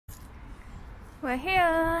We're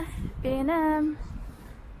here, B&M.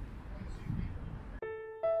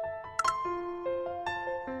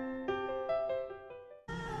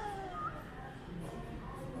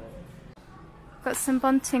 Got some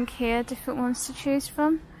bunting here, different ones to choose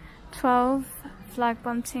from. 12 flag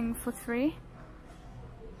bunting for $3.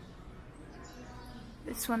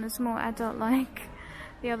 This one is more adult-like.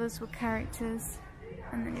 The others were characters.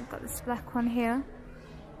 And then you've got this black one here.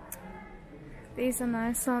 These are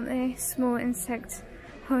nice, aren't they? Small insect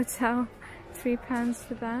hotel, £3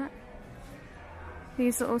 for that.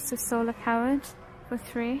 These are also solar powered for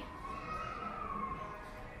 $3.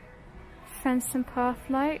 Fence and path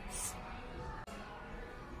lights.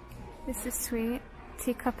 This is sweet.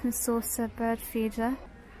 Teacup and saucer bird feeder.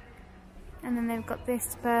 And then they've got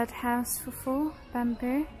this bird house for $4,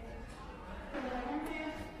 bamboo.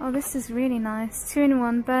 Oh, this is really nice.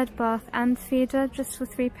 2-in-1 bird bath and feeder just for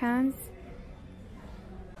 £3.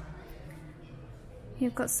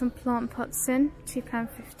 You've got some plant pots in,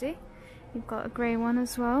 £2.50. You've got a grey one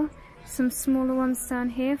as well. Some smaller ones down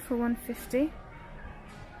here for $1.50.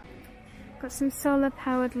 Got some solar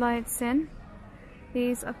powered lights in.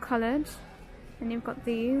 These are coloured. And you've got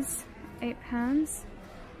these, £8.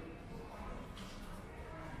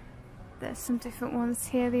 There's some different ones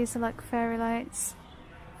here. These are like fairy lights.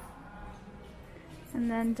 And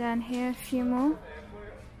then down here a few more.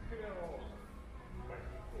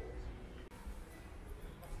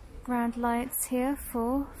 Ground lights here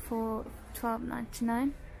for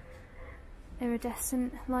 $12.99.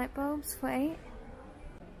 Iridescent light bulbs for $8.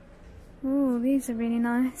 Ooh, these are really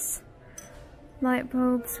nice. Light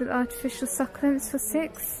bulbs with artificial succulents for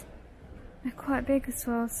 $6. They're quite big as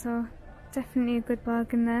well, so definitely a good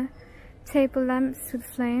bargain there. Table lamps with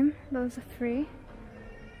flame, those are $3.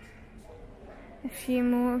 A few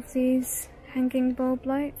more of these hanging bulb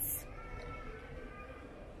lights.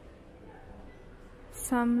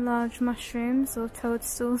 Some large mushrooms or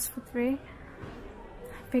toadstools for $3.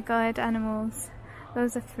 Big-eyed animals,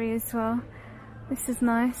 those are $3 as well. This is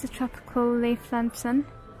nice, a tropical leaf lantern,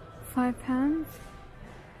 £5.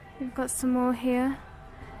 We've got some more here.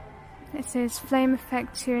 It says flame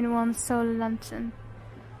effect 2-in-1 solar lantern.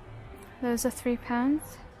 Those are £3.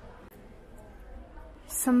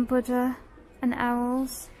 Some Buddha and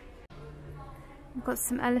owls. We've got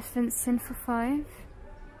some elephants in for $5.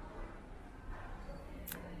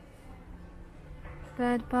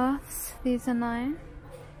 Bird baths, these are $9.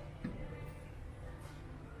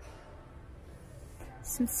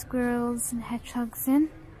 Some squirrels and hedgehogs in.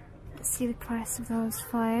 Let's see the price of those,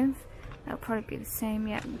 $5. That'll probably be the same,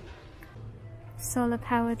 yeah. Solar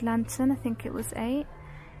powered lantern, I think it was $8.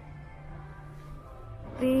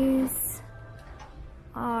 These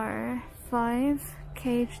are $5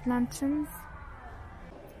 caged lanterns.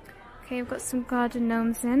 Okay, we've got some garden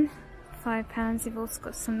gnomes in, £5. You've also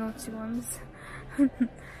got some naughty ones.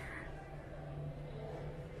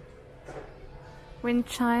 Wind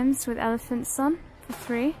chimes with elephants on for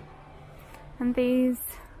 $3. And these,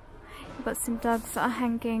 you've got some dogs that are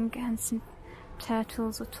hanging and some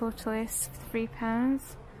turtles or tortoise for £3.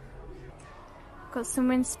 Got some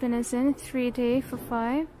wind spinners in, 3D for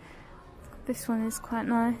 $5. This one is quite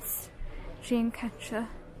nice. Dream catcher.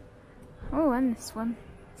 Oh, and this one.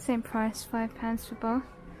 Same price, £5 for both.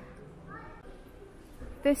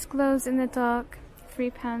 This glows in the dark,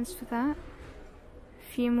 £3 for that.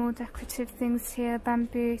 A few more decorative things here.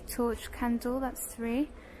 Bamboo torch candle, that's $3.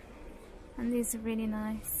 And these are really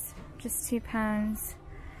nice, just £2.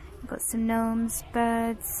 You've got some gnomes,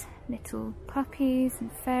 birds, little puppies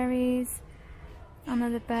and fairies.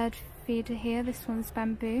 Another bird feeder here, this one's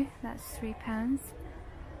bamboo, that's £3.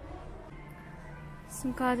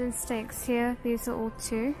 Some garden stakes here, these are all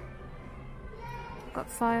 $2. Got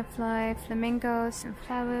firefly, flamingos and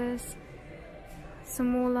flowers.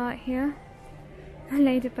 Some wall art here.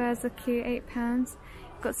 Ladybirds are cute, £8.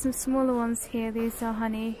 Got some smaller ones here, these are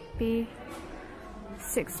honey bee,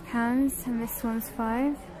 £6, and this one's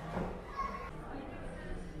 $5.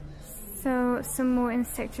 So some more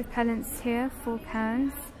insect repellents here,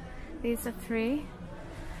 £4. These are $3.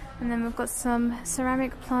 And then we've got some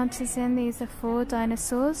ceramic planters in, these are for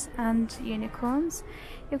dinosaurs and unicorns.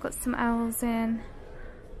 You've got some owls in,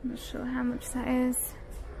 I'm not sure how much that is.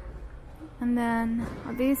 And then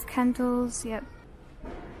are these candles, yep.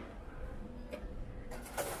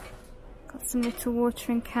 Got some little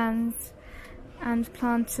watering cans and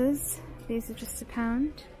planters, these are just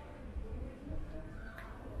 £1.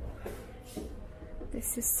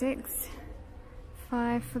 This is $6,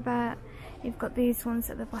 $5 for that. You've got these ones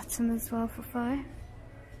at the bottom as well for $5.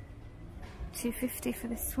 $2.50 for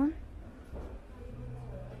this one.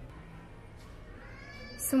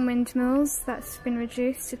 some windmills that's been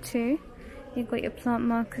reduced to 2. You've got your plant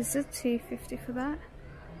markers at £2.50 for that.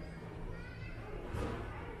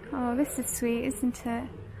 Oh, this is sweet, isn't it?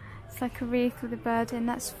 It's like a wreath with a bird in,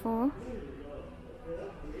 that's 4.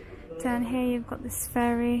 Down here you've got this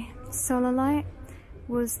fairy solar light,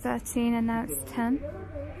 was 13 and now it's 10.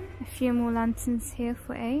 A few more lanterns here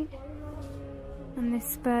for 8. And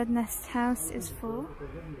this bird nest house is 4.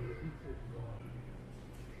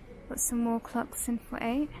 Got some more clocks in for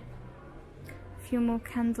 8. A few more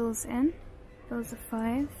candles in, those are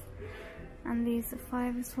 5. And these are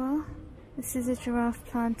 5 as well. This is a giraffe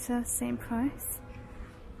planter, same price.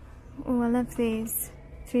 Oh, I love these.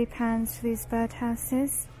 £3 for these bird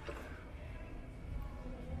houses.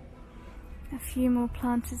 A few more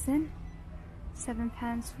planters in. £7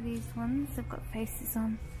 for these ones. They've got faces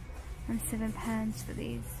on. And £7 for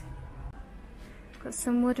these. Got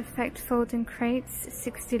some wood effect folding crates,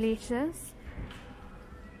 60 litres.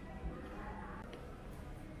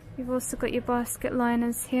 You've also got your basket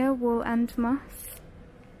liners here, wool and moss.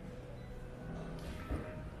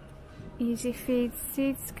 Easy feed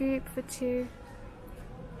seed scoop for 2.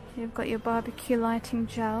 You've got your barbecue lighting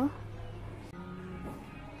gel.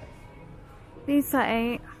 These are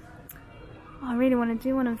 8. Oh, I really want to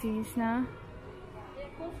do one of these now.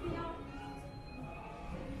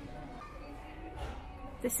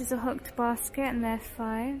 This is a hooked basket and they're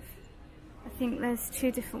 5. I think there's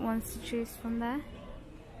 2 different ones to choose from there.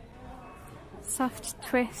 Soft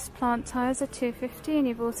twist plant ties are £2.50 and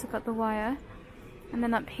you've also got the wire. And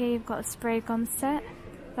then up here you've got a spray gun set,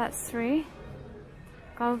 that's 3.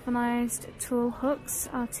 Galvanised tool hooks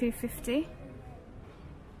are £2.50.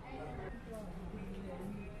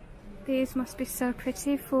 These must be so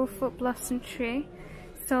pretty, 4-foot blossom tree,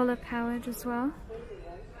 solar powered as well.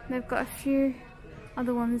 They've got a few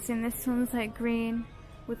other ones in, this one's like green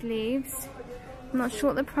with leaves. I'm not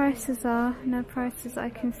sure what the prices are, no prices I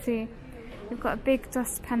can see. We've got a big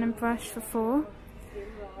dustpan and brush for 4.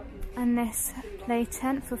 And this play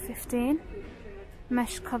tent for 15.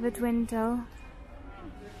 Mesh covered window.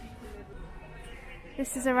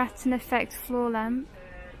 This is a rattan effect floor lamp.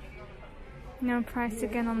 No price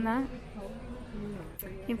again on that.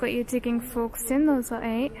 You've got your digging forks in, those are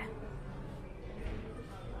 8.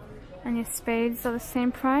 And your spades are the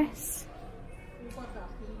same price.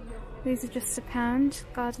 These are just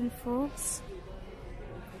 £1, garden forks.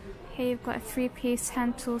 Here you've got a 3-piece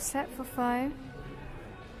hand tool set for 5.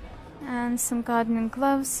 And some gardening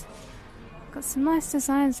gloves. Got some nice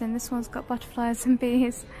designs in. This one's got butterflies and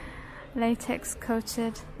bees. Latex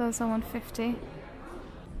coated. Those are £1.50.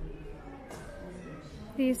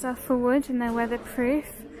 These are for wood and they're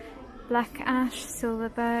weatherproof. Black ash, silver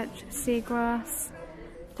birch, seagrass,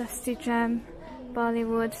 dusty gem, barley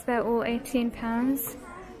wood. They're all £18.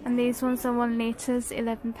 And these ones are 1 litres,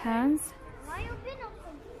 £11.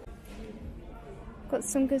 Got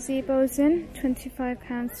some gazebos in,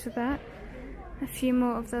 £25 for that. A few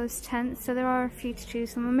more of those tents, so there are a few to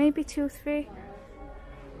choose from, or maybe 2 or 3.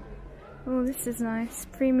 Oh, this is nice.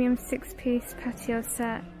 Premium 6-piece patio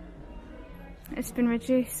set. It's been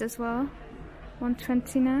reduced as well.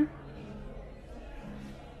 £1.20 now.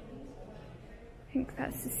 I think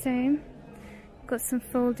that's the same. Got some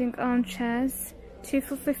folding armchairs, 2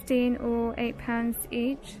 for 15 or £8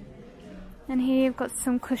 each. And here you've got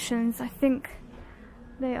some cushions. I think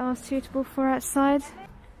they are suitable for outside.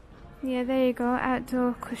 Yeah, there you go,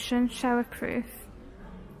 outdoor cushion, shower proof.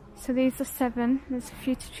 So these are 7, there's a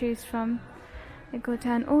few to choose from. They go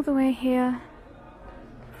down all the way here.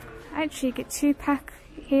 Actually you get 2-pack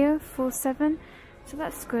here for 7, so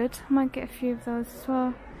that's good. I might get a few of those as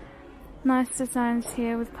well. Nice designs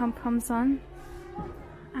here with pom-poms on.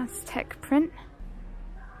 Aztec print.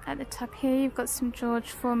 At the top here you've got some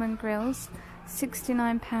George Foreman grills,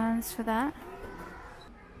 £69 for that.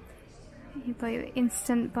 You've got your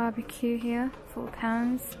instant barbecue here,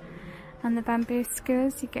 £4. And the bamboo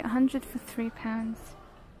skewers, you get 100 for £3.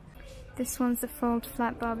 This one's a fold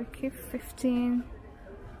flat barbecue for 15.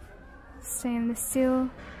 Stainless steel.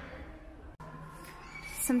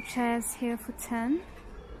 Some chairs here for 10.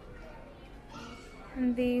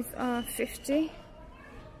 And these are 50.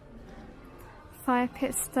 Fire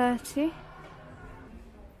pits 30.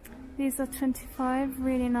 These are 25,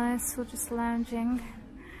 really nice for just lounging.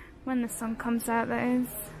 When the sun comes out, that is.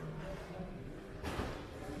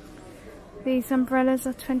 These umbrellas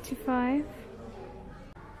are 25.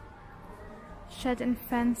 Shed and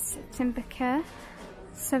fence timber care,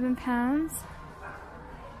 £7.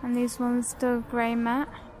 And these ones Dove grey mat.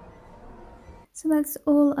 So that's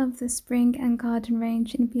all of the spring and garden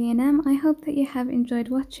range in B&M. I hope that you have enjoyed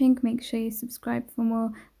watching. Make sure you subscribe for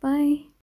more. Bye.